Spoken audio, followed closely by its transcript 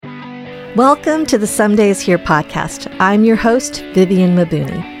Welcome to the Some Days Here podcast. I'm your host, Vivian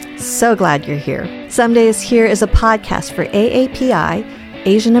Mabuni. So glad you're here. Some Days Here is a podcast for AAPI,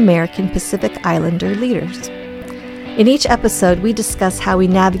 Asian American Pacific Islander leaders. In each episode, we discuss how we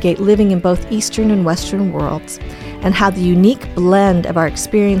navigate living in both Eastern and Western worlds, and how the unique blend of our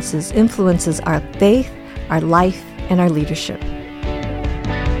experiences influences our faith, our life, and our leadership.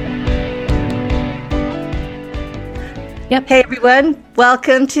 Yep. Hey everyone,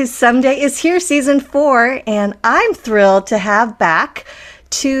 welcome to Someday is Here Season 4, and I'm thrilled to have back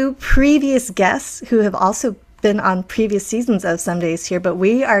two previous guests who have also been on previous seasons of Someday is Here, but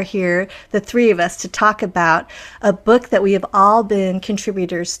we are here, the three of us, to talk about a book that we have all been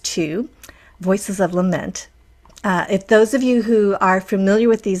contributors to, Voices of Lament. If those of you who are familiar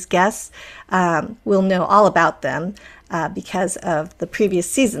with these guests will know all about them because of the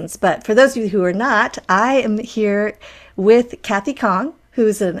previous seasons, but for those of you who are not, I am here with Khang, who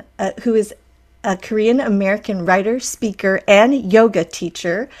is a Korean American writer, speaker, and yoga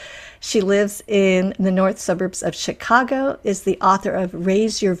teacher. She lives in the north suburbs of Chicago, is the author of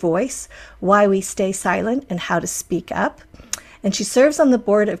Raise Your Voice, Why We Stay Silent and How to Speak Up. And she serves on the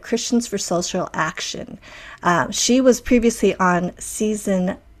board of Christians for Social Action. She was previously on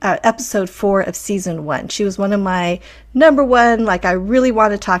episode 4 of season 1. She was one of my number one, I really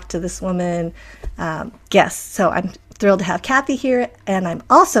want to talk to this woman guests. So I'm thrilled to have Kathy here, and I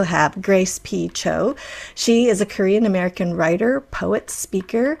also have Grace P. Cho. She is a Korean American writer, poet,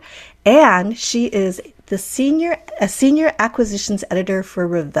 speaker, and she is a senior acquisitions editor for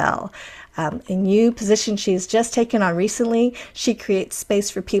Revell. A new position she has just taken on recently. She creates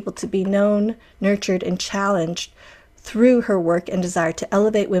space for people to be known, nurtured, and challenged through her work and desire to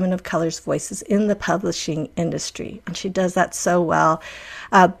elevate women of color's voices in the publishing industry. And she does that so well.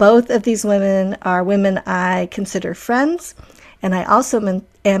 Both of these women are women I consider friends, and I also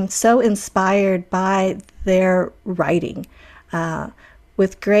am so inspired by their writing.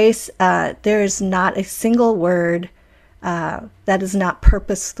 With Grace, there is not a single word that is not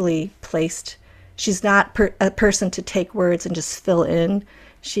purposefully placed. She's not a person to take words and just fill in.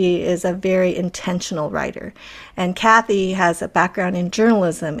 She is a very intentional writer. And Kathy has a background in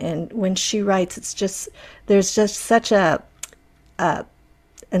journalism, and when she writes, there's just such an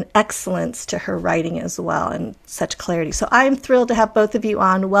excellence to her writing as well, and such clarity. So I'm thrilled to have both of you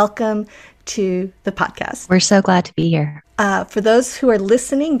on. Welcome to the podcast. We're so glad to be here. For those who are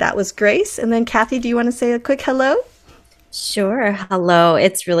listening, that was Grace. And then Kathy, do you want to say a quick hello? Sure. Hello.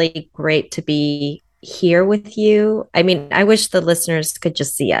 It's really great to be here with you. I mean, I wish the listeners could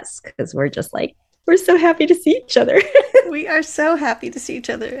just see us, because we're so happy to see each other. We are so happy to see each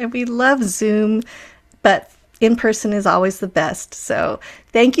other, and we love Zoom, but in person is always the best. So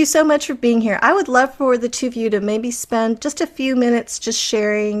thank you so much for being here. I would love for the two of you to maybe spend just a few minutes just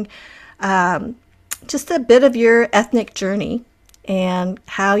sharing just a bit of your ethnic journey and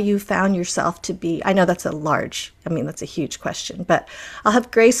how you found yourself to be. I know that's a huge question, but I'll have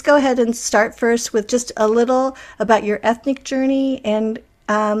Grace go ahead and start first with just a little about your ethnic journey and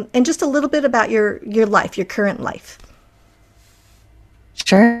just a little bit about your life, your current life.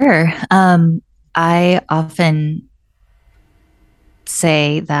 Sure. I often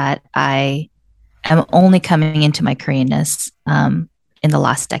say that I am only coming into my Koreanness in the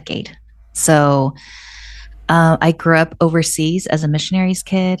last decade. So I grew up overseas as a missionary's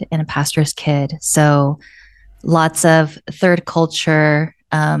kid and a pastor's kid. So lots of third culture,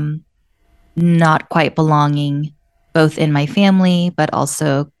 not quite belonging, both in my family, but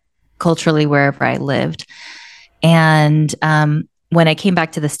also culturally wherever I lived. And when I came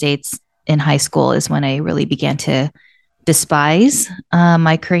back to the States in high school is when I really began to despise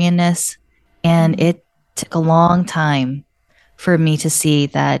my Koreanness. And it took a long time for me to see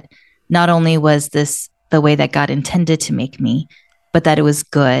that not only was this the way that God intended to make me, but that it was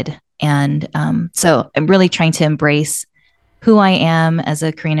good. And so I'm really trying to embrace who I am as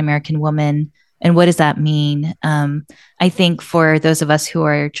a Korean American woman. And what does that mean? I think for those of us who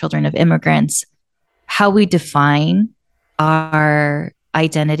are children of immigrants, how we define our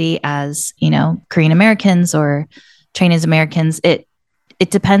identity as, Korean Americans or Chinese Americans, it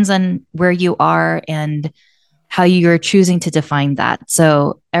depends on where you are and how you're choosing to define that.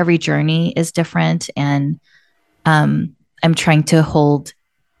 So every journey is different. And I'm trying to hold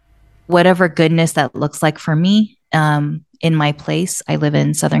whatever goodness that looks like for me in my place. I live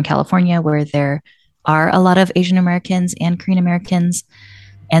in Southern California, where there are a lot of Asian Americans and Korean Americans.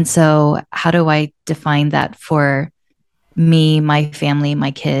 And so how do I define that for me, my family,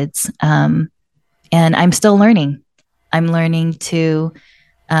 my kids? And I'm still learning. I'm learning to,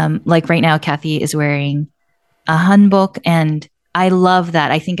 right now, Kathy is wearing a hanbok, and I love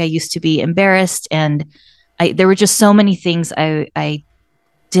that. I think I used to be embarrassed, and there were just so many things I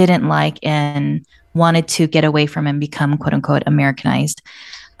didn't like and wanted to get away from and become quote unquote Americanized.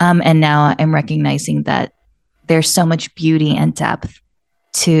 And now I'm recognizing that there's so much beauty and depth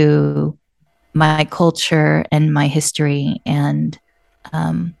to my culture and my history. And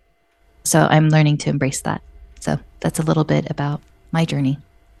so I'm learning to embrace that. So that's a little bit about my journey.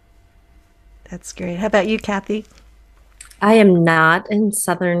 That's great. How about you, Kathy? I am not in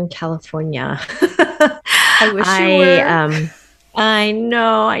Southern California. I wish you were. I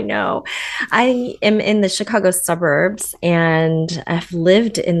know, I know. I am in the Chicago suburbs and I've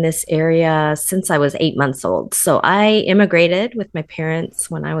lived in this area since I was 8 months old. So I immigrated with my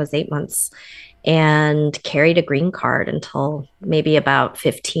parents when I was 8 months and carried a green card until maybe about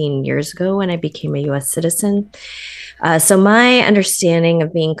 15 years ago when I became a US citizen. So my understanding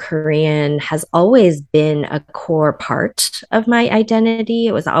of being Korean has always been a core part of my identity.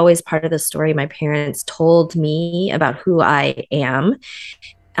 It was always part of the story my parents told me about who I am.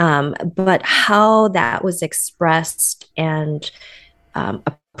 But how that was expressed and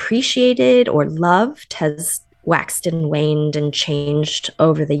appreciated or loved has waxed and waned and changed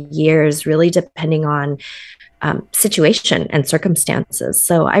over the years, really depending on situation and circumstances.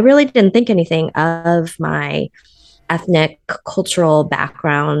 So I really didn't think anything of my ethnic cultural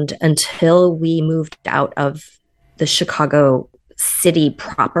background until we moved out of the Chicago city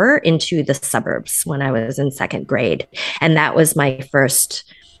proper into the suburbs when I was in second grade. And that was my first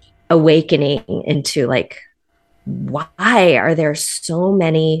awakening into like, why are there so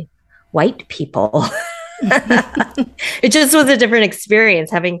many white people? It just was a different experience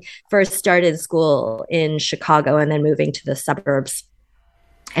having first started school in Chicago and then moving to the suburbs.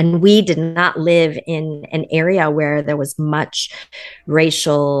 And we did not live in an area where there was much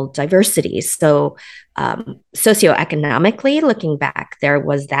racial diversity. So, socioeconomically, looking back, there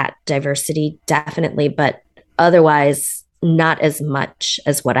was that diversity definitely, but otherwise, not as much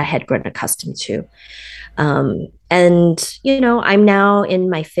as what I had grown accustomed to. And, you know, I'm now in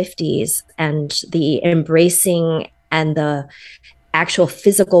my 50s, and the embracing and the actual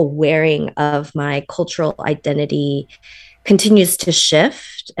physical wearing of my cultural identity continues to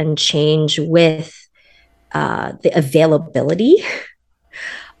shift and change with the availability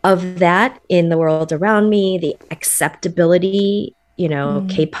of that in the world around me, the acceptability, you know,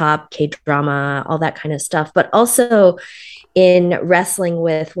 K-pop, K-drama, all that kind of stuff, but also in wrestling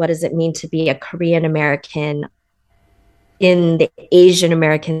with what does it mean to be a Korean American in the Asian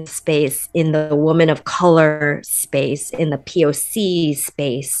American space, in the woman of color space, in the POC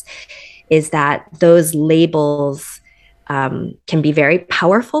space, is that those labels can be very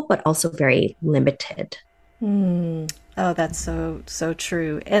powerful, but also very limited. Oh, that's so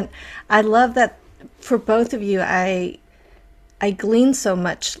true. And I love that for both of you. I glean so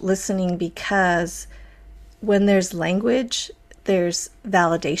much listening because when there's language, there's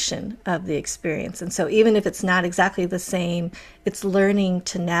validation of the experience. And so even if it's not exactly the same, it's learning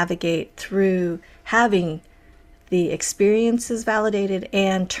to navigate through having the experiences validated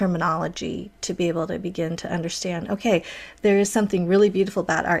and terminology to be able to begin to understand, okay, there is something really beautiful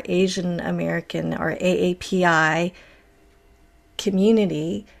about our Asian American or AAPI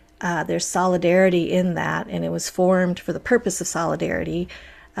community. There's solidarity in that, and it was formed for the purpose of solidarity.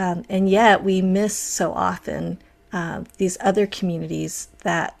 And yet we miss so often these other communities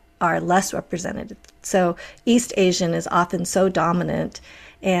that are less represented. So East Asian is often so dominant,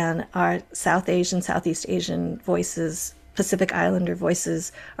 and our South Asian, Southeast Asian voices, Pacific Islander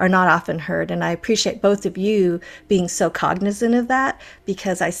voices are not often heard. And I appreciate both of you being so cognizant of that,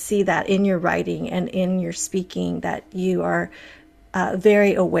 because I see that in your writing and in your speaking that you are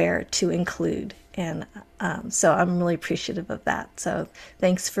very aware to include. And so I'm really appreciative of that. So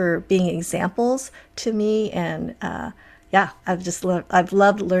thanks for being examples to me. And yeah, I've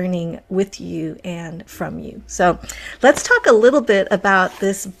loved learning with you and from you. So let's talk a little bit about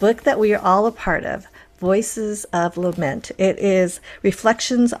this book that we are all a part of, Voices of Lament. It is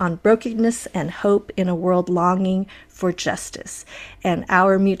reflections on brokenness and hope in a world longing for justice. And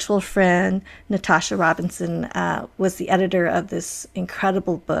our mutual friend, Natasha Robinson, was the editor of this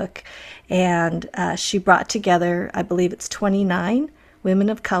incredible book. And she brought together, I believe it's 29 women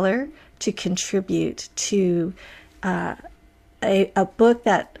of color to contribute to a book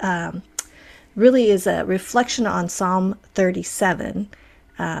that really is a reflection on Psalm 37.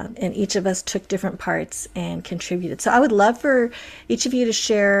 And each of us took different parts and contributed. So I would love for each of you to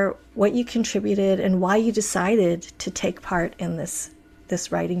share what you contributed and why you decided to take part in this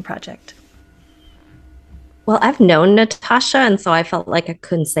writing project. Well, I've known Natasha, and so I felt like I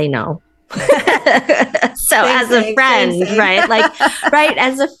couldn't say no. So as a friend, right? Like, right,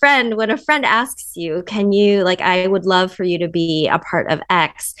 as a friend, when a friend asks you, can you, like, I would love for you to be a part of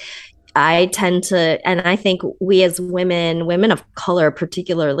X, I tend to, and I think we as women, women of color,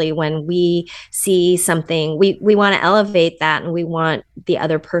 particularly when we see something, we want to elevate that, and we want the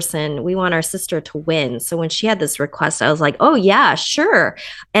other person, we want our sister to win. So when she had this request, I was like, oh yeah, sure.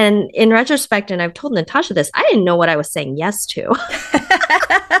 And in retrospect, and I've told Natasha this, I didn't know what I was saying yes to.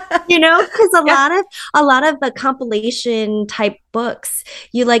 Because a lot of the compilation type books,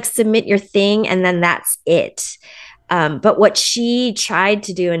 you like submit your thing and then that's it. But what she tried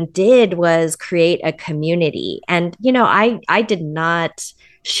to do and did was create a community. And, I did not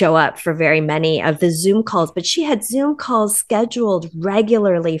show up for very many of the Zoom calls, but she had Zoom calls scheduled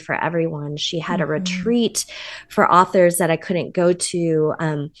regularly for everyone. She had a retreat for authors that I couldn't go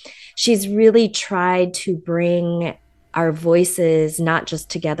to. She's really tried to bring our voices not just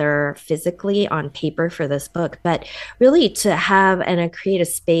together physically on paper for this book, but really to have and create a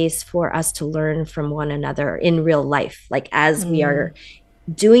space for us to learn from one another in real life, like as we are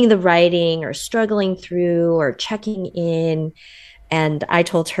doing the writing or struggling through or checking in. And I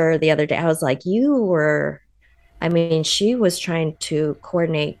told her the other day, I was like, she was trying to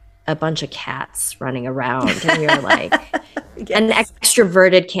coordinate a bunch of cats running around, and we were like, yes. And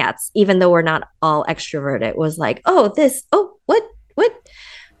extroverted cats, even though we're not all extroverted, was like, what?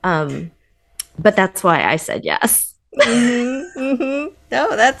 But that's why I said yes. No,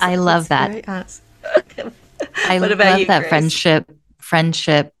 I love that. Very honest. I love that, Grace?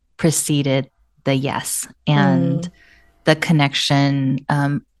 Friendship preceded the yes, and the connection.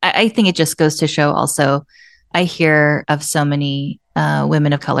 I think it just goes to show also, I hear of so many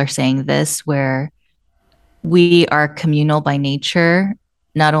women of color saying this, where we are communal by nature,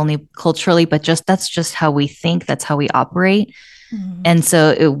 not only culturally, but that's just how we think. That's how we operate. And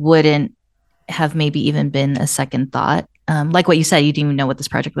so it wouldn't have maybe even been a second thought. Like what you said, you didn't even know what this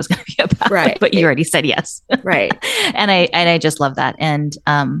project was going to be about, right? But you already said yes, right? And I just love that. And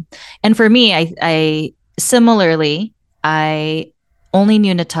for me, I similarly, I only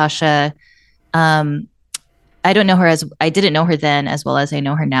knew Natasha. I didn't know her then as well as I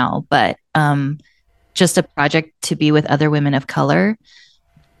know her now, but just a project to be with other women of color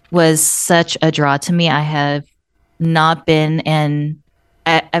was such a draw to me. I have not been, and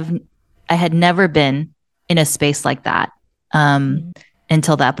I had never been in a space like that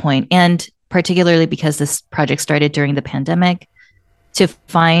until that point. And particularly because this project started during the pandemic, to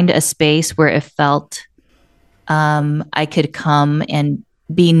find a space where it felt I could come and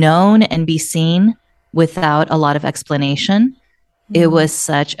be known and be seen without a lot of explanation. It was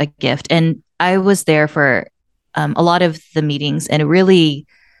such a gift. And I was there for a lot of the meetings, and it really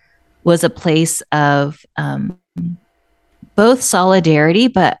was a place of both solidarity,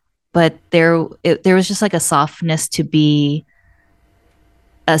 but there was just like a softness to be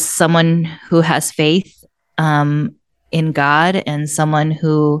as someone who has faith in God, and someone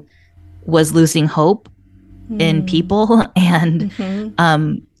who was losing hope in people. And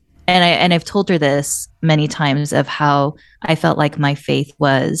and I've told her this many times, of how I felt like my faith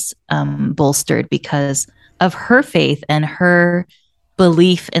was bolstered because of her faith and her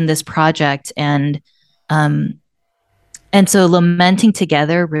belief in this project. And so lamenting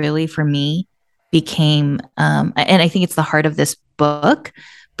together really for me became, and I think it's the heart of this book,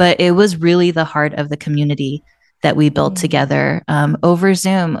 but it was really the heart of the community that we built together over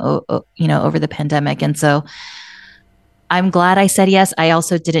Zoom, over the pandemic. And so I'm glad I said yes. I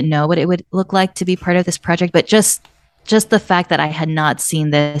also didn't know what it would look like to be part of this project, but just the fact that I had not seen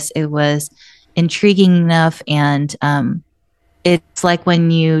this, it was intriguing enough. And it's like when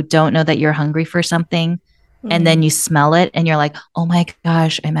you don't know that you're hungry for something, and then you smell it and you're like, oh my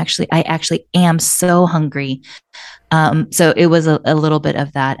gosh, I actually am so hungry. So it was a little bit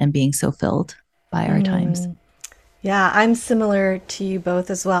of that, and being so filled by our times. Yeah, I'm similar to you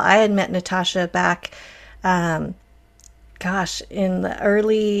both as well. I had met Natasha back, in the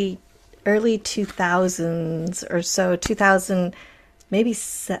early 2000s or so, 2000, maybe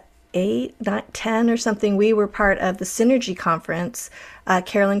 8, not 10 or something. We were part of the Synergy Conference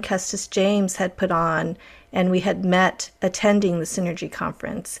Carolyn Custis James had put on, and we had met attending the Synergy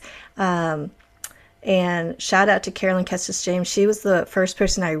Conference. And shout out to Carolyn Custis James. She was the first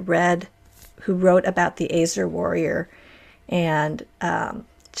person I read who wrote about the Azer warrior, and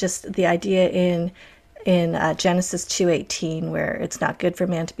just the idea in Genesis 2:18, where it's not good for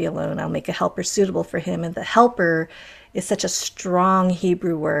man to be alone, I'll make a helper suitable for him. And the helper is such a strong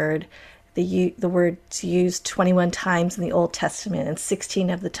Hebrew word the word's used 21 times in the Old Testament, and 16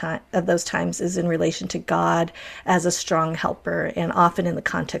 of those times is in relation to God as a strong helper, and often in the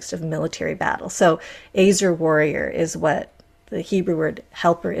context of military battle. So Azer warrior is what the Hebrew word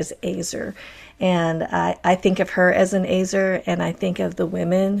helper is, Azer. And I think of her as an Azer, and I think of the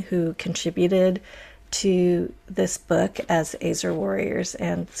women who contributed to this book as Azer warriors.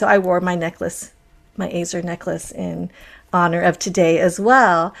 And so I wore my necklace, my Azer necklace, in honor of today as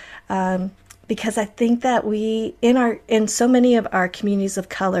well, because I think that we, in so many of our communities of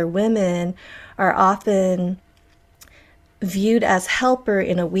color, women are often viewed as helper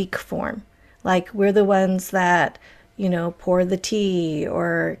in a weak form. Like, we're the ones that, pour the tea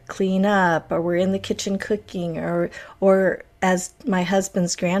or clean up, or we're in the kitchen cooking, or as my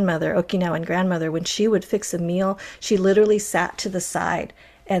husband's grandmother, Okinawan grandmother, when she would fix a meal, she literally sat to the side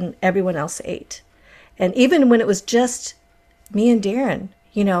and everyone else ate. And even when it was just me and Darren,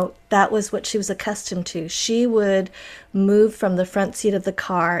 that was what she was accustomed to. She would move from the front seat of the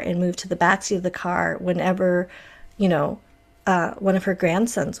car and move to the back seat of the car whenever, one of her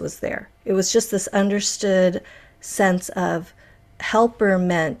grandsons was there. It was just this understood sense of helper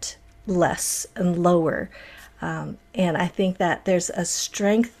meant less and lower. And I think that there's a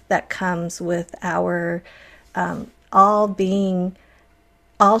strength that comes with our all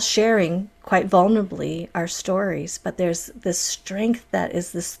sharing quite vulnerably our stories, but there's this strength that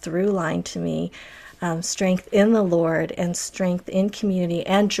is this through line to me, strength in the Lord and strength in community,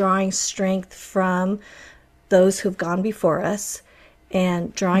 and drawing strength from those who've gone before us,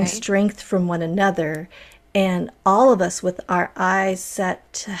 and drawing strength from one another, and all of us with our eyes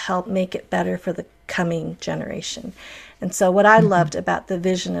set to help make it better for the coming generation. And so what I loved about the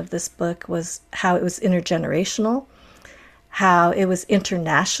vision of this book was how it was intergenerational, how it was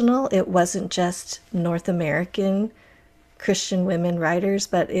international. It wasn't just North American Christian women writers,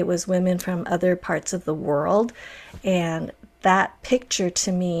 but it was women from other parts of the world. And that picture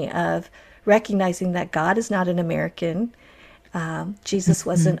to me of recognizing that God is not an American. Jesus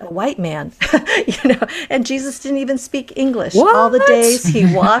wasn't a white man, and Jesus didn't even speak English. What? All the days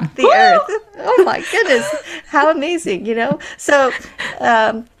he walked the earth. Oh my goodness, how amazing, So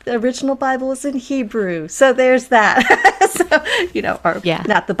the original Bible is in Hebrew. So there's that.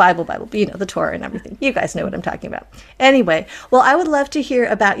 Not the Bible, but the Torah and everything. You guys know what I'm talking about. Anyway, well, I would love to hear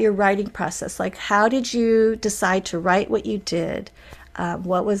about your writing process. Like, how did you decide to write what you did?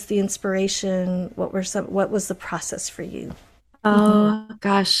 What was the inspiration? What was the process for you? Oh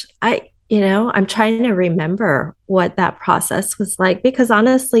gosh, I'm trying to remember what that process was like, because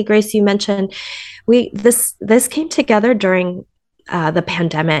honestly, Grace, you mentioned this came together during the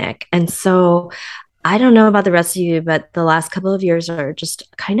pandemic, and so I don't know about the rest of you, but the last couple of years are just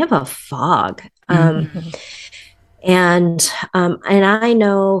kind of a fog. And I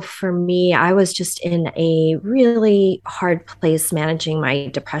know for me, I was just in a really hard place managing my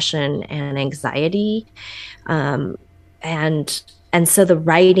depression and anxiety. And so the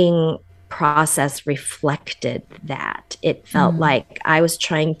writing process reflected that. It felt like I was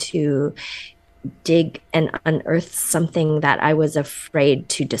trying to dig and unearth something that I was afraid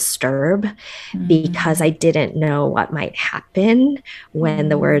to disturb, because I didn't know what might happen when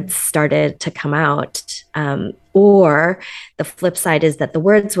the words started to come out. Or the flip side is that the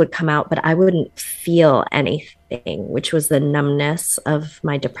words would come out, but I wouldn't feel anything, which was the numbness of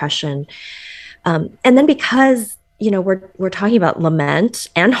my depression. And then because we're talking about lament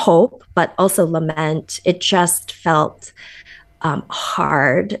and hope, but also lament, it just felt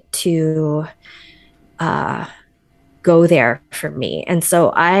hard to go there for me. And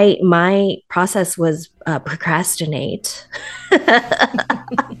so my process was procrastinate.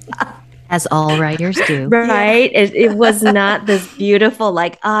 As all writers do. Right. Yeah. It was not this beautiful,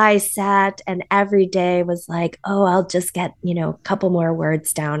 like I sat and every day was like, oh, I'll just get, a couple more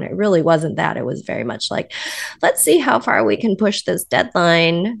words down. It really wasn't that. It was very much like, let's see how far we can push this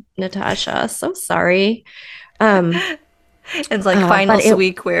deadline, Natasha. So sorry. It's like finals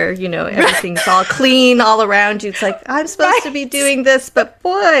week where, everything's all clean all around you. It's like, I'm supposed to be doing this, but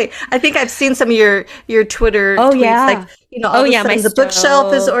boy, I think I've seen some of your Twitter tweets. Yeah. Like, all of a sudden the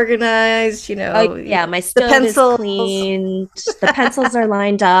bookshelf is organized, my stove is cleaned. The pencils are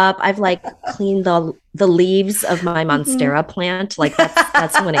lined up. I've cleaned the leaves of my Monstera plant. Like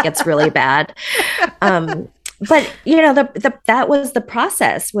that's when it gets really bad. But that was the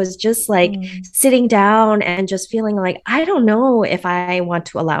process, was just sitting down and just feeling like, I don't know if I want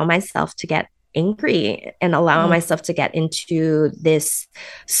to allow myself to get angry and allow myself to get into this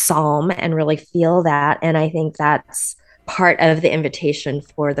psalm and really feel that. And I think that's part of the invitation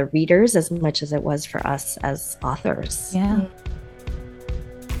for the readers as much as it was for us as authors. Yeah.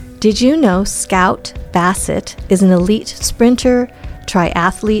 Did you know Scout Bassett is an elite sprinter,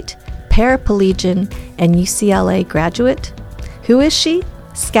 triathlete, paraplegian, and UCLA graduate? Who is she?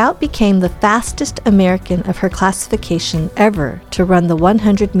 Scout became the fastest American of her classification ever to run the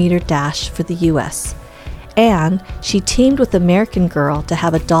 100-meter dash for the U.S. And she teamed with American Girl to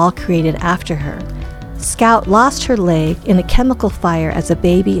have a doll created after her. Scout lost her leg in a chemical fire as a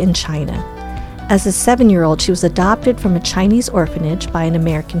baby in China. As a 7-year-old, she was adopted from a Chinese orphanage by an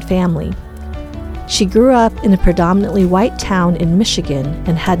American family. She grew up in a predominantly white town in Michigan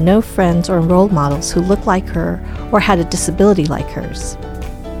and had no friends or role models who looked like her or had a disability like hers.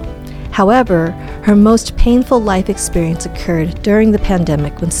 However, her most painful life experience occurred during the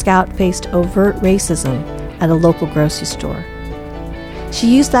pandemic when Scout faced overt racism at a local grocery store.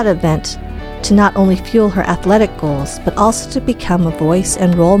 She used that event to not only fuel her athletic goals, but also to become a voice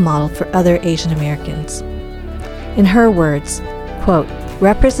and role model for other Asian Americans. In her words, quote,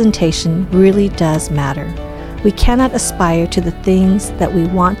 "Representation really does matter. We cannot aspire to the things that we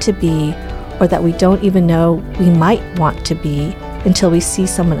want to be or that we don't even know we might want to be until we see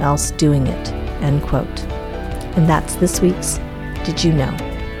someone else doing it," end quote. And that's this week's Did You Know?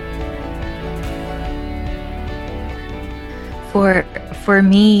 For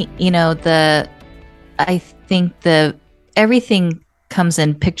me, I think everything comes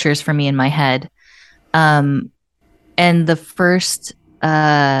in pictures for me in my head. And the first,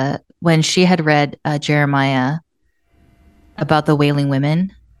 when she had read Jeremiah about the wailing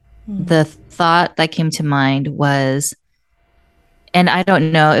women, the thought that came to mind was, and I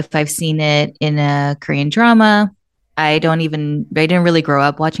don't know if I've seen it in a Korean drama. I didn't really grow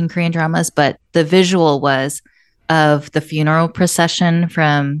up watching Korean dramas, but the visual was of the funeral procession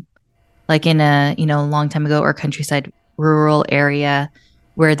from like in a, a long time ago or countryside rural area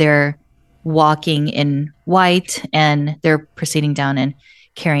where they're walking in white and they're proceeding down and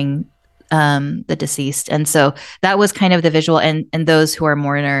carrying the deceased. And so that was kind of the visual, and those who are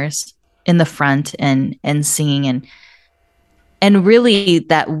mourners in the front and singing and really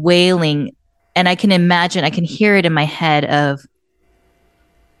that wailing. And I can hear it in my head of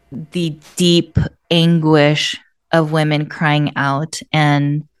the deep anguish of women crying out,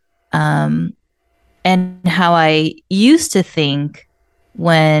 and how I used to think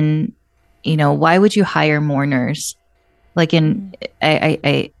when, why would you hire mourners? I didn't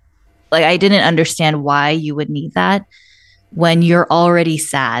understand why you would need that when you're already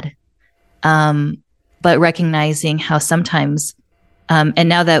sad. But recognizing how sometimes, and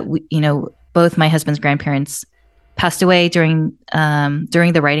now that both my husband's grandparents passed away during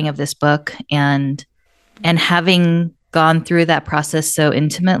the writing of this book, and having gone through that process so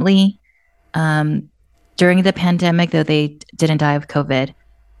intimately during the pandemic, though they didn't die of COVID,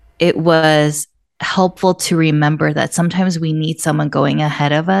 it was helpful to remember that sometimes we need someone going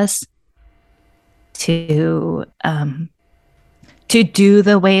ahead of us to do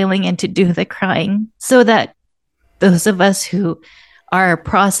the wailing and to do the crying, so that those of us who are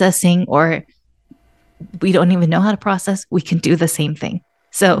processing or we don't even know how to process, we can do the same thing.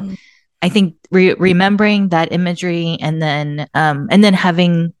 So I think remembering that imagery and then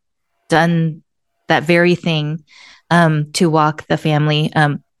having done that very thing to walk the family.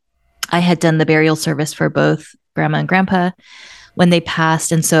 I had done the burial service for both grandma and grandpa when they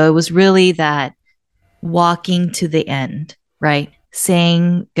passed. And so it was really that walking to the end, right?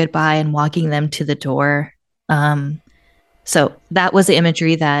 Saying goodbye and walking them to the door. So that was the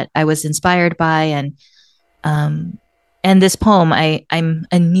imagery that I was inspired by. And this poem, I'm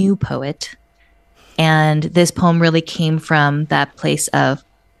a new poet. And this poem really came from that place of,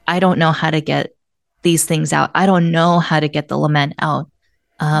 I don't know how to get these things out. I don't know how to get the lament out.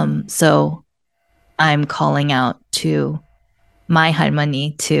 So I'm calling out to my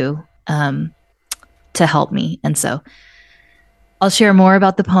harmony to help me. And so I'll share more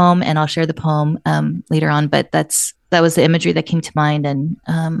about the poem, and I'll share the poem later on. But that was the imagery that came to mind, and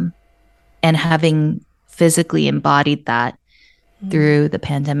having physically embodied that through the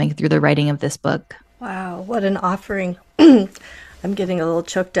pandemic, through the writing of this book. Wow, what an offering. I'm getting a little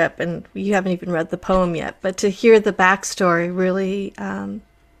choked up, and you haven't even read the poem yet. But to hear the backstory really,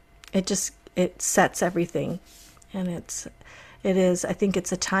 it sets everything. And it is, I think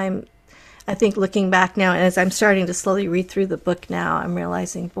it's a time, I think looking back now, and as I'm starting to slowly read through the book now, I'm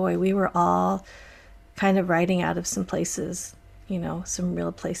realizing, boy, we were all kind of writing out of some places, some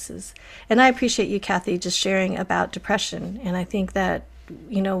real places. And I appreciate you, Kathy, just sharing about depression. And I think that,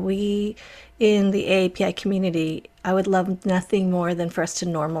 we in the AAPI community, I would love nothing more than for us to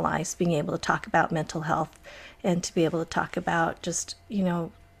normalize being able to talk about mental health and to be able to talk about just,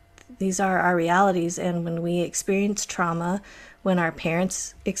 these are our realities. And when we experience trauma, when our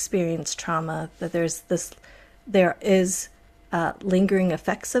parents experience trauma, that there is lingering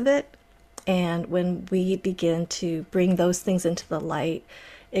effects of it. And when we begin to bring those things into the light,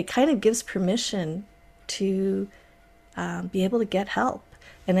 it kind of gives permission to be able to get help.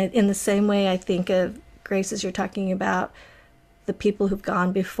 And in the same way, I think of, Grace, as you're talking about the people who've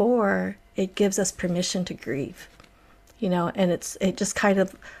gone before, it gives us permission to grieve, and it just kind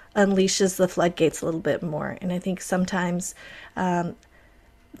of unleashes the floodgates a little bit more. And I think sometimes the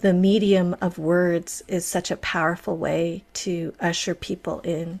medium of words is such a powerful way to usher people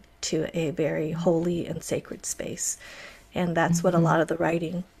into a very holy and sacred space. And that's what a lot of the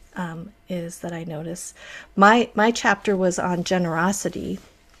writing is that I notice. My chapter was on generosity,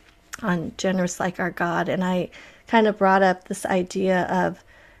 on generous like our God. And I kind of brought up this idea of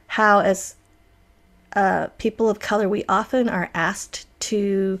how, as people of color, we often are asked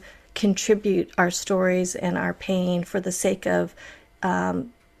to contribute our stories and our pain for the sake of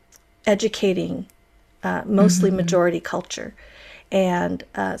educating mostly majority culture. And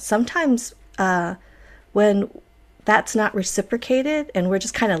sometimes when that's not reciprocated and we're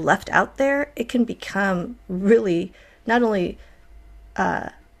just kind of left out there, it can become really not only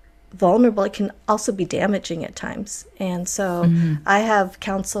vulnerable, it can also be damaging at times. And so I have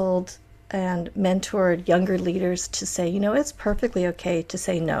counseled and mentored younger leaders to say, it's perfectly okay to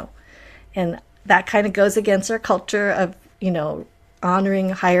say no. And that kind of goes against our culture of, honoring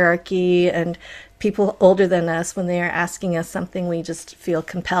hierarchy and people older than us. When they are asking us something, we just feel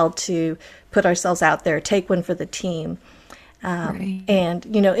compelled to put ourselves out there, take one for the team. Right. And,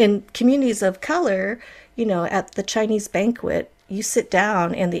 in communities of color, at the Chinese banquet, you sit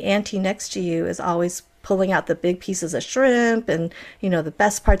down and the auntie next to you is always pulling out the big pieces of shrimp and, the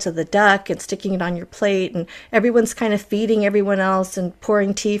best parts of the duck and sticking it on your plate. And everyone's kind of feeding everyone else and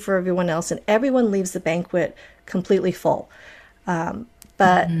pouring tea for everyone else. And everyone leaves the banquet completely full.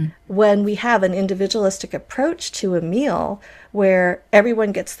 But when we have an individualistic approach to a meal where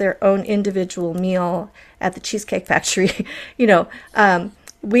everyone gets their own individual meal at the Cheesecake Factory,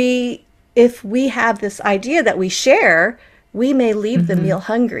 if we have this idea that we share, we may leave the meal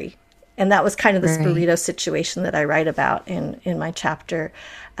hungry. And that was kind of this burrito situation that I write about in my chapter.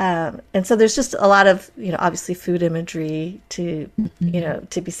 And so there's just a lot of, obviously food imagery to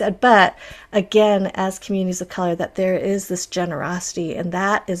be said. But again, as communities of color, that there is this generosity, and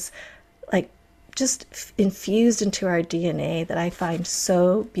that is like just infused into our DNA that I find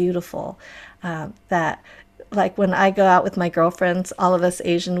so beautiful. That like when I go out with my girlfriends, all of us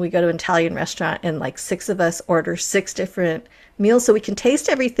Asian, we go to an Italian restaurant and like 6 of us order 6 different meals so we can taste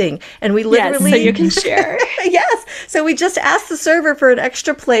everything. And we literally... Yes, so you can share. Yes. So we just ask the server for an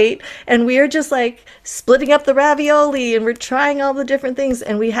extra plate and we are just like splitting up the ravioli and we're trying all the different things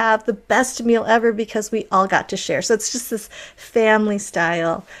and we have the best meal ever because we all got to share. So it's just this family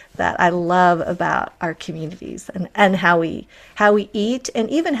style that I love about our communities and how we eat and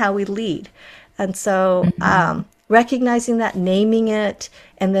even how we lead. And so recognizing that, naming it,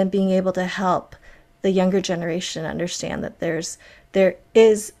 and then being able to help the younger generation understand that there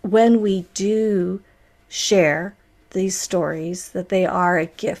is, when we do share these stories, that they are a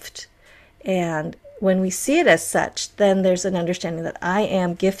gift. And when we see it as such, then there's an understanding that I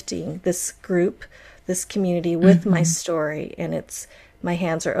am gifting this group, this community with my story, and my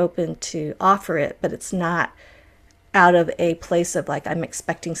hands are open to offer it, but it's not out of a place of like I'm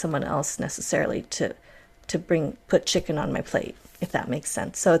expecting someone else necessarily to put chicken on my plate, if that makes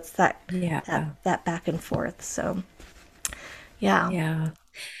sense. So it's that back and forth. So yeah.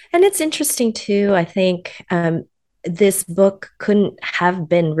 And it's interesting too. I think this book couldn't have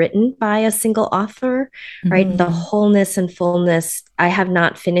been written by a single author, right? The wholeness and fullness. I have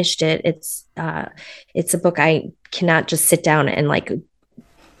not finished it. It's a book I cannot just sit down and like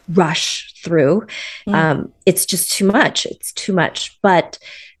rush through. It's just too much. It's too much. But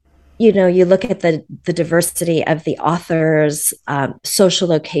you look at the diversity of the authors, social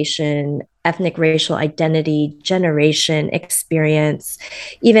location, ethnic, racial identity, generation, experience,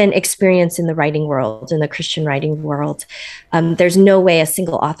 even experience in the writing world, in the Christian writing world. There's no way a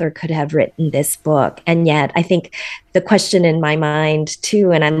single author could have written this book. And yet I think the question in my mind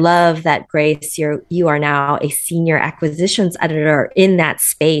too, and I love that, Grace, you are now a senior acquisitions editor in that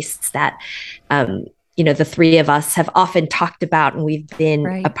space that, the 3 of us have often talked about and we've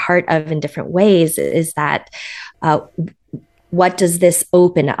been a part of in different ways, is that what does this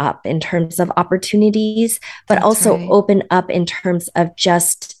open up in terms of opportunities, but also open up in terms of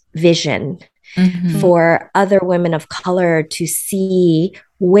just vision for other women of color to see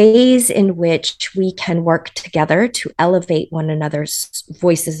ways in which we can work together to elevate one another's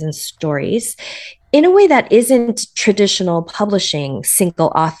voices and stories in a way that isn't traditional publishing,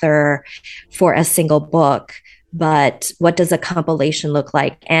 single author for a single book, but what does a compilation look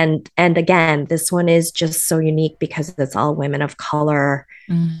like? And again, this one is just so unique because it's all women of color.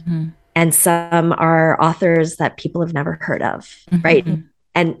 Mm-hmm. And some are authors that people have never heard of, mm-hmm. right?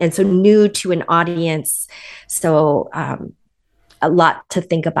 And so new to an audience. So a lot to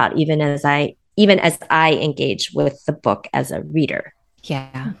think about even as I engage with the book as a reader.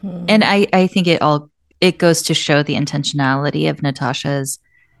 Yeah. Mm-hmm. And I think it goes to show the intentionality of Natasha's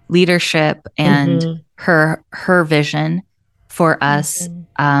leadership and mm-hmm. her vision for us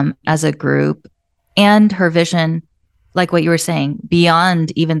mm-hmm. As a group, and her vision, like what you were saying,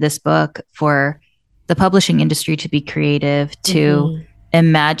 beyond even this book, for the publishing industry to be creative, to mm-hmm.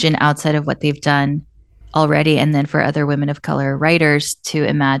 imagine outside of what they've done already, and then for other women of color writers to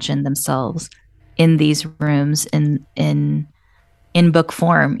imagine themselves in these rooms in book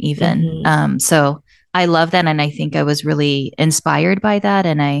form even. Mm-hmm. So I love that, and I think I was really inspired by that,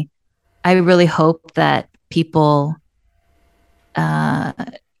 and I really hope that people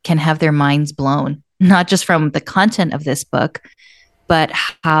can have their minds blown, not just from the content of this book, but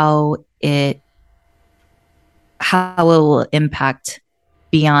how it will impact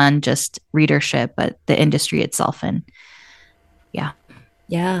beyond just readership, but the industry itself. And yeah.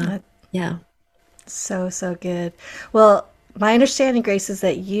 So good. Well, my understanding, Grace, is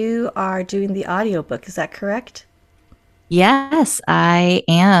that you are doing the audiobook. Is that correct? Yes, I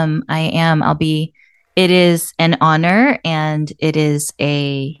am. It is an honor, and it is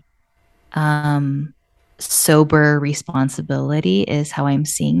a sober responsibility, is how I'm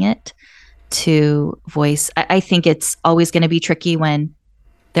seeing it, to voice. I think it's always going to be tricky when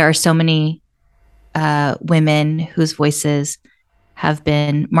there are so many women whose voices have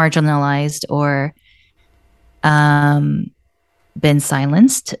been marginalized or been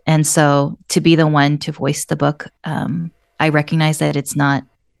silenced. And so to be the one to voice the book, I recognize that it's not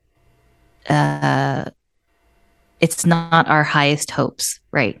our highest hopes,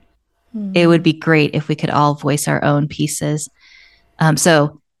 right? Mm. It would be great if we could all voice our own pieces.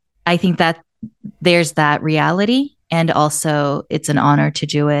 So I think that there's that reality, and also it's an honor to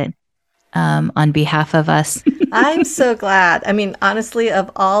do it on behalf of us. I'm so glad. I mean, honestly, of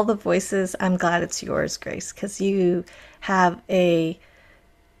all the voices, I'm glad it's yours, Grace, because you have a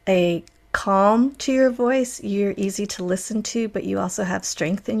calm to your voice. You're easy to listen to, but you also have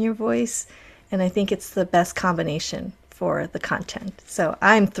strength in your voice. And I think it's the best combination for the content. So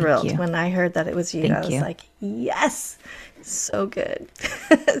I'm thrilled when I heard that it was you. I was like, yes, so good.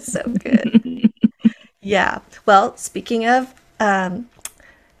 So good. Yeah. Well, speaking of, the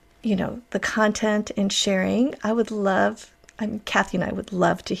content and sharing, Kathy and I would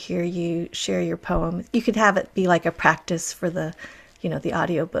love to hear you share your poem. You could have it be like a practice for the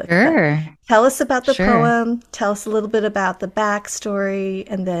audiobook. Sure. But tell us about the poem. Tell us a little bit about the backstory,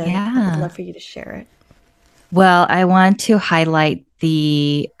 and then I would love for you to share it. Well, I want to highlight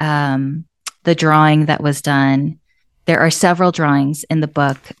the drawing that was done. There are several drawings in the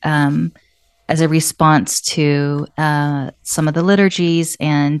book as a response to some of the liturgies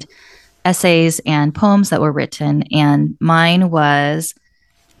and essays and poems that were written. And mine was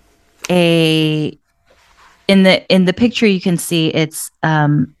in the picture you can see it's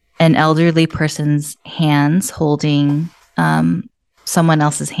an elderly person's hands holding someone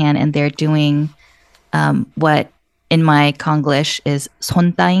else's hand, and they're doing what in my Konglish is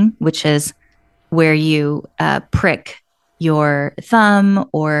손따ing, which is where you prick your thumb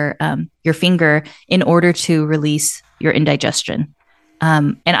or your finger in order to release your indigestion.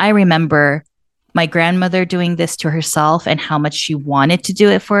 And I remember my grandmother doing this to herself and how much she wanted to do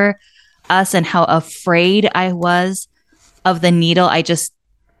it for us, and how afraid I was of the needle.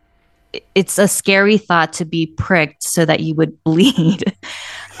 It's a scary thought to be pricked so that you would bleed.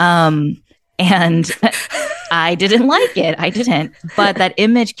 And I didn't like it. I didn't. But that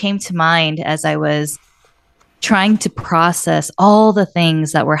image came to mind as I was trying to process all the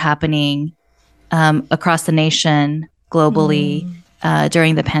things that were happening across the nation, globally,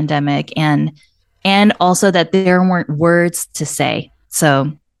 during the pandemic, and also that there weren't words to say.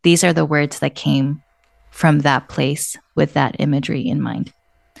 So these are the words that came from that place with that imagery in mind.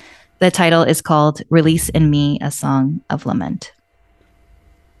 The title is called Release in Me, a Song of Lament.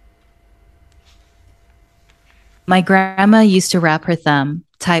 My grandma used to wrap her thumb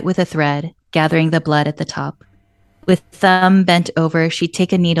tight with a thread, gathering the blood at the top. With thumb bent over, she'd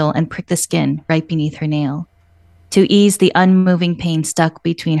take a needle and prick the skin right beneath her nail to ease the unmoving pain stuck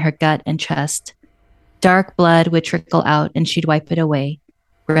between her gut and chest. Dark blood would trickle out, and she'd wipe it away,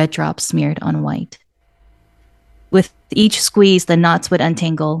 red drops smeared on white. With each squeeze, the knots would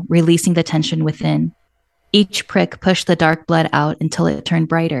untangle, releasing the tension within. Each prick pushed the dark blood out until it turned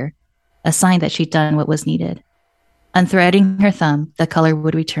brighter, a sign that she'd done what was needed. Unthreading her thumb, the color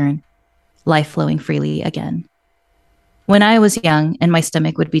would return, life flowing freely again. When I was young and my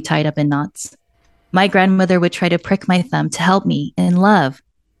stomach would be tied up in knots, my grandmother would try to prick my thumb to help me in love,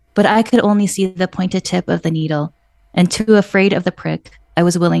 but I could only see the pointed tip of the needle, and too afraid of the prick, I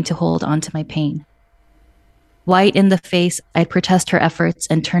was willing to hold on to my pain. White in the face, I'd protest her efforts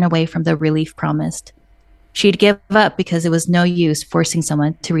and turn away from the relief promised. She'd give up because it was no use forcing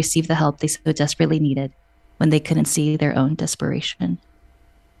someone to receive the help they so desperately needed when they couldn't see their own desperation.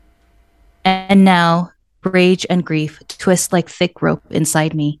 And now, rage and grief twist like thick rope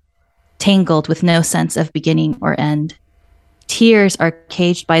inside me, tangled with no sense of beginning or end. Tears are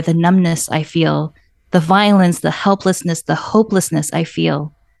caged by the numbness I feel, the violence, the helplessness, the hopelessness I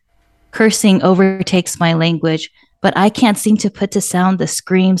feel. Cursing overtakes my language, but I can't seem to put to sound the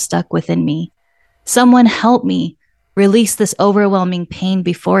scream stuck within me. Someone help me release this overwhelming pain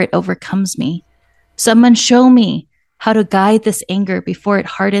before it overcomes me. Someone show me how to guide this anger before it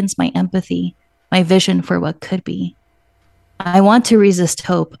hardens my empathy, my vision for what could be. I want to resist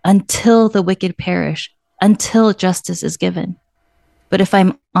hope until the wicked perish, until justice is given. But if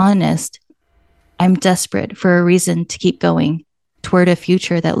I'm honest, I'm desperate for a reason to keep going toward a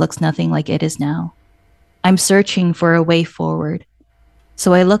future that looks nothing like it is now. I'm searching for a way forward.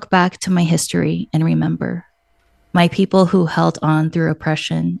 So I look back to my history and remember my people who held on through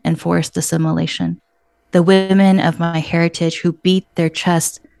oppression and forced assimilation, the women of my heritage who beat their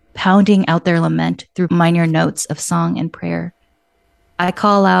chests, pounding out their lament through minor notes of song and prayer. I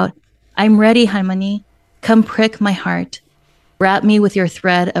call out, I'm ready, Harmony. Come prick my heart. Wrap me with your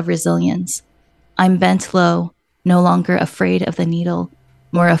thread of resilience. I'm bent low, no longer afraid of the needle,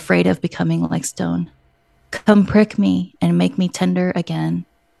 more afraid of becoming like stone. Come prick me and make me tender again.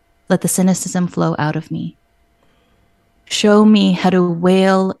 Let the cynicism flow out of me. Show me how to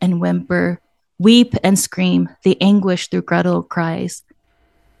wail and whimper, weep and scream the anguish through guttural cries.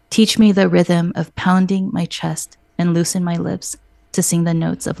 Teach me the rhythm of pounding my chest and loosen my lips to sing the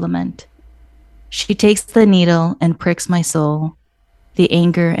notes of lament. She takes the needle and pricks my soul. The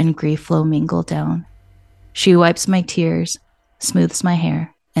anger and grief flow mingle down. She wipes my tears, smooths my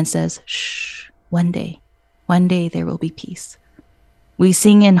hair, and says, shh, one day there will be peace. We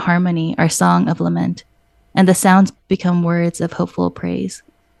sing in harmony our song of lament, and the sounds become words of hopeful praise.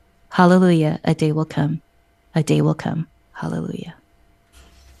 Hallelujah, a day will come. A day will come. Hallelujah.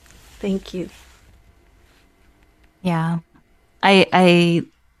 Thank you. Yeah. I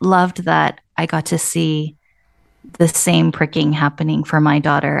loved that I got to see the same pricking happening for my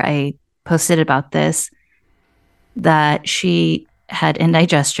daughter. I posted about this, that she had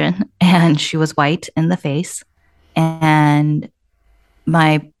indigestion and she was white in the face. And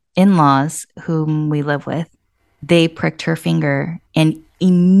my in-laws, whom we live with, they pricked her finger and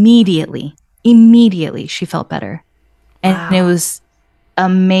immediately she felt better. And wow. It was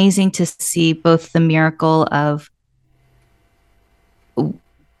amazing to see both the miracle of,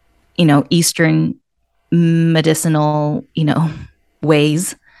 Eastern medicinal,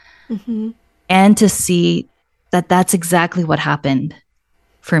 ways, and to see that that's exactly what happened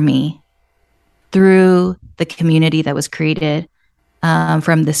for me through the community that was created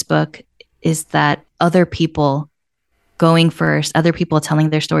from this book, is that other people going first, other people telling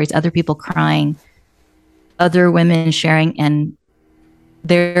their stories, other people crying, other women sharing and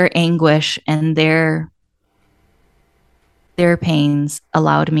their anguish and their pains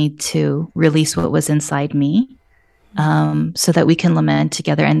allowed me to release what was inside me, so that we can lament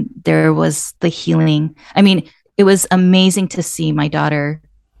together. And there was the healing. I mean, it was amazing to see my daughter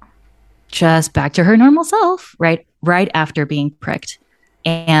just back to her normal self, right after being pricked,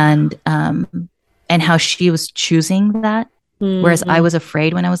 and how she was choosing that, whereas I was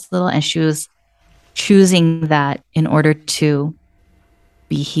afraid when I was little, and she was choosing that in order to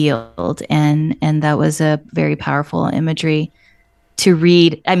be healed. And that was a very powerful imagery to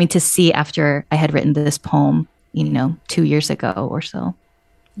read. I mean, to see after I had written this poem, 2 years ago or so.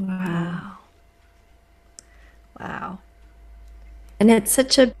 Wow. And it's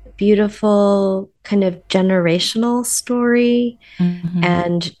such a beautiful kind of generational story,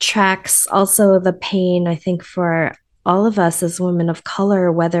 and tracks also the pain, I think, for all of us as women of color,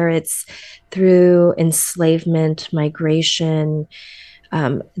 whether it's through enslavement, migration,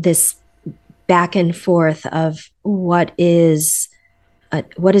 this back and forth of what is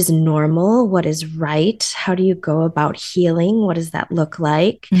normal, what is right, how do you go about healing, what does that look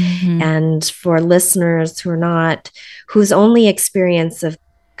like? And for listeners whose only experience of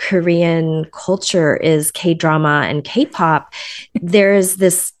Korean culture is K-drama and K-pop, there's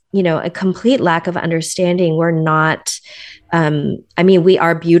this, a complete lack of understanding. We're not, we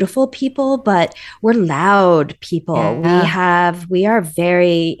are beautiful people, but we're loud people. We are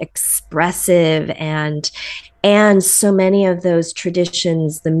very expressive, and so many of those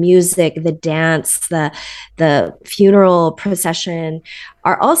traditions, the music, the dance, the funeral procession,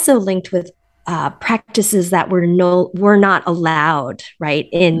 are also linked with practices that were not allowed, right,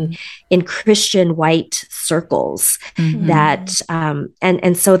 in Christian white circles. That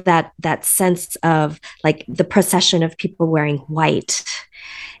and so that sense of like the procession of people wearing white,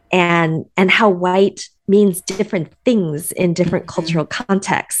 and how white means different things in different cultural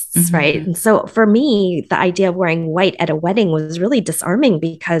contexts, right? And so for me, the idea of wearing white at a wedding was really disarming,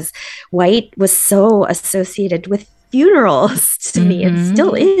 because white was so associated with funerals to me. It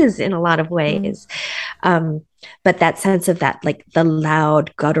still is in a lot of ways. But that sense of that, like the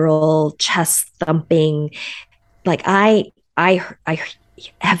loud, guttural, chest thumping, like I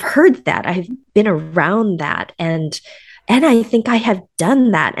have heard that. I've been around that, and I think I have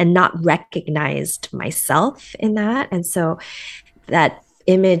done that and not recognized myself in that. And so that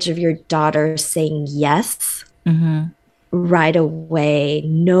image of your daughter saying yes right away,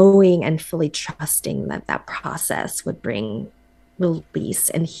 knowing and fully trusting that process would bring release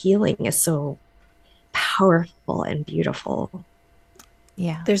and healing, is so powerful and beautiful.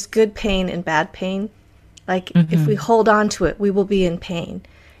 Yeah. There's good pain and bad pain. Like if we hold on to it, we will be in pain.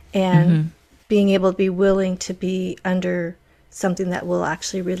 And being able to be willing to be under something that will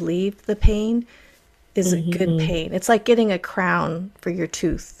actually relieve the pain is a good pain. It's like getting a crown for your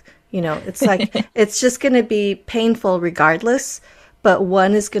tooth. It's like, it's just going to be painful regardless, but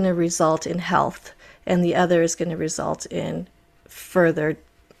one is going to result in health and the other is going to result in further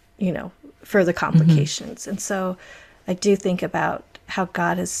complications. And so I do think about how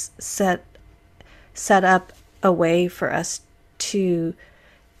God has set up a way for us to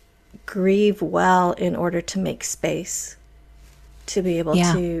grieve well in order to make space to be able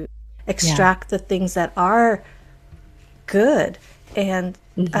to extract the things that are good. And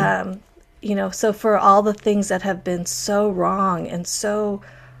so for all the things that have been so wrong and so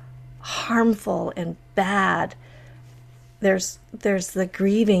harmful and bad, there's the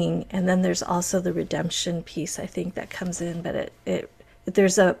grieving, and then there's also the redemption piece, I think, that comes in. But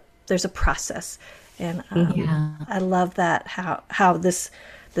there's a process, and I love that how this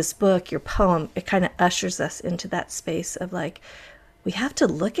book, your poem, it kind of ushers us into that space of like, we have to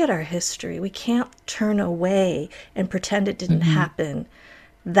look at our history. We can't turn away and pretend it didn't happen.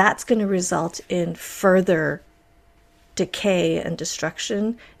 That's going to result in further decay and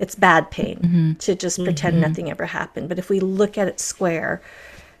destruction. It's bad pain to just pretend nothing ever happened. But if we look at it square,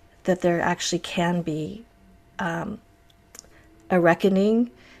 that there actually can be a reckoning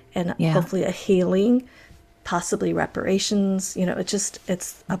and hopefully a healing, possibly reparations.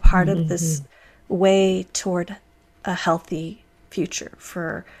 It's a part of this way toward a healthy future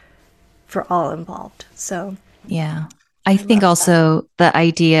for all involved. So I think also the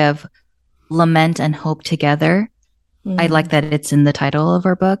idea of lament and hope together, I like that it's in the title of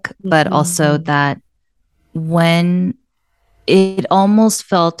our book, but also that when it almost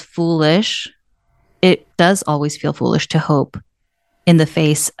felt foolish, it does always feel foolish to hope in the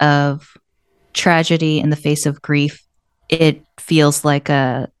face of tragedy, in the face of grief. It feels like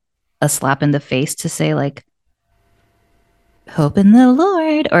a slap in the face to say, like, hope in the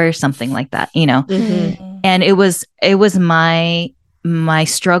Lord or something like that, And it was my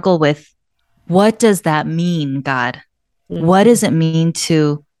struggle with, what does that mean, God? What does it mean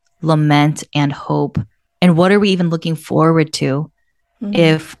to lament and hope? And what are we even looking forward to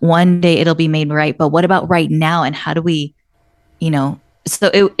if one day it'll be made right? But what about right now? And how do we, so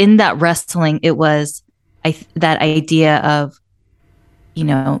in that wrestling, it was that idea of,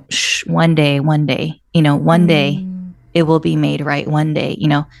 one day, one day it will be made right one day,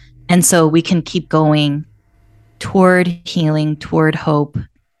 and so we can keep going toward healing, toward hope,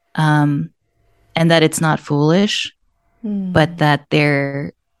 and that it's not foolish, but that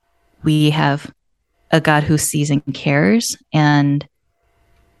we have a God who sees and cares. And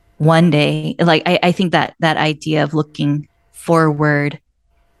one day, like, I think that idea of looking forward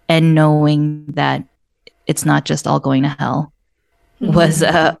and knowing that it's not just all going to hell was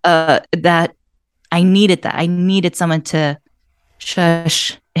that I needed that. I needed someone to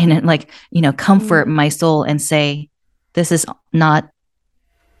shush and comfort my soul and say, this is not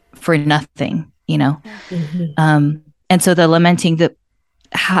for nothing, and so the lamenting,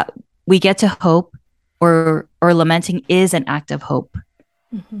 how we get to hope, or lamenting is an act of hope.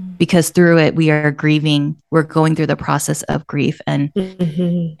 because through it we are grieving, we're going through the process of grief, and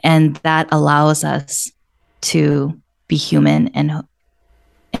that allows us to be human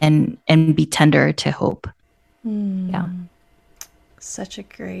and be tender to hope. Yeah, such a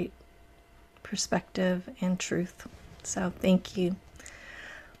great perspective and truth. So thank you.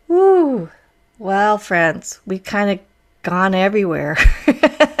 Woo. Well, friends, we've kind of gone everywhere.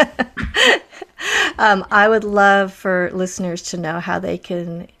 I would love for listeners to know how they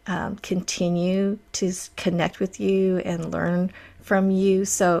can continue to connect with you and learn from you.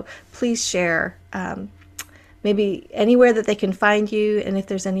 So please share maybe anywhere that they can find you, and if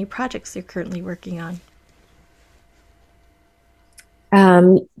there's any projects they're currently working on.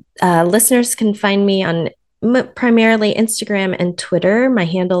 Listeners can find me on primarily Instagram and Twitter. My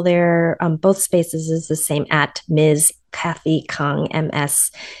handle there, both spaces, is the same, at Ms. Kathy Khang,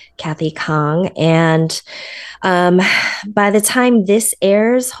 MS Kathy Khang. And by the time this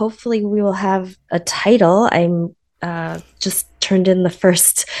airs, hopefully we will have a title. I'm just turned in the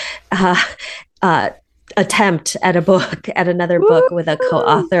first attempt at another book with a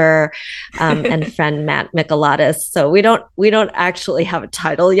co-author and friend, Matt Michelatis. So we don't actually have a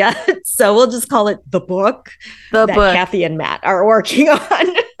title yet. So we'll just call it The Book that Kathy and Matt are working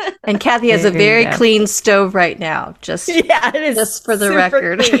on. And Kathy has a very clean stove right now. It is just for the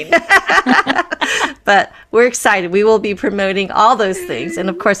record. But we're excited. We will be promoting all those things. And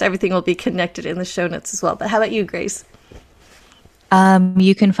of course, everything will be connected in the show notes as well. But how about you, Grace?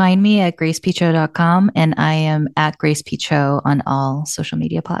 You can find me at gracepicho.com, and I am at Grace Picho on all social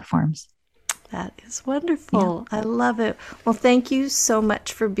media platforms. That is wonderful. Yeah. I love it. Well, thank you so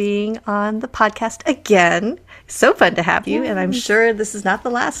much for being on the podcast again. So fun to have you. Yes. And I'm sure this is not the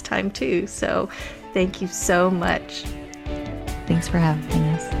last time too. So thank you so much. Thanks for having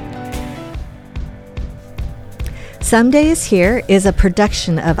us. Someday is Here is a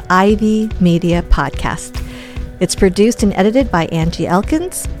production of Ivy Media Podcast. It's produced and edited by Angie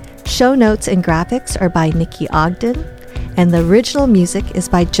Elkins. Show notes and graphics are by Nikki Ogden. And the original music is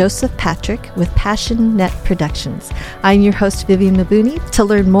by Joseph Patrick with Passion Net Productions. I'm your host, Vivian Mabuni. To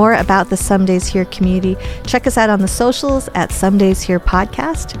learn more about the Some Days Here community, check us out on the socials at Some Days Here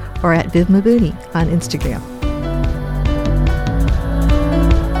Podcast or at Viv Mabuni on Instagram.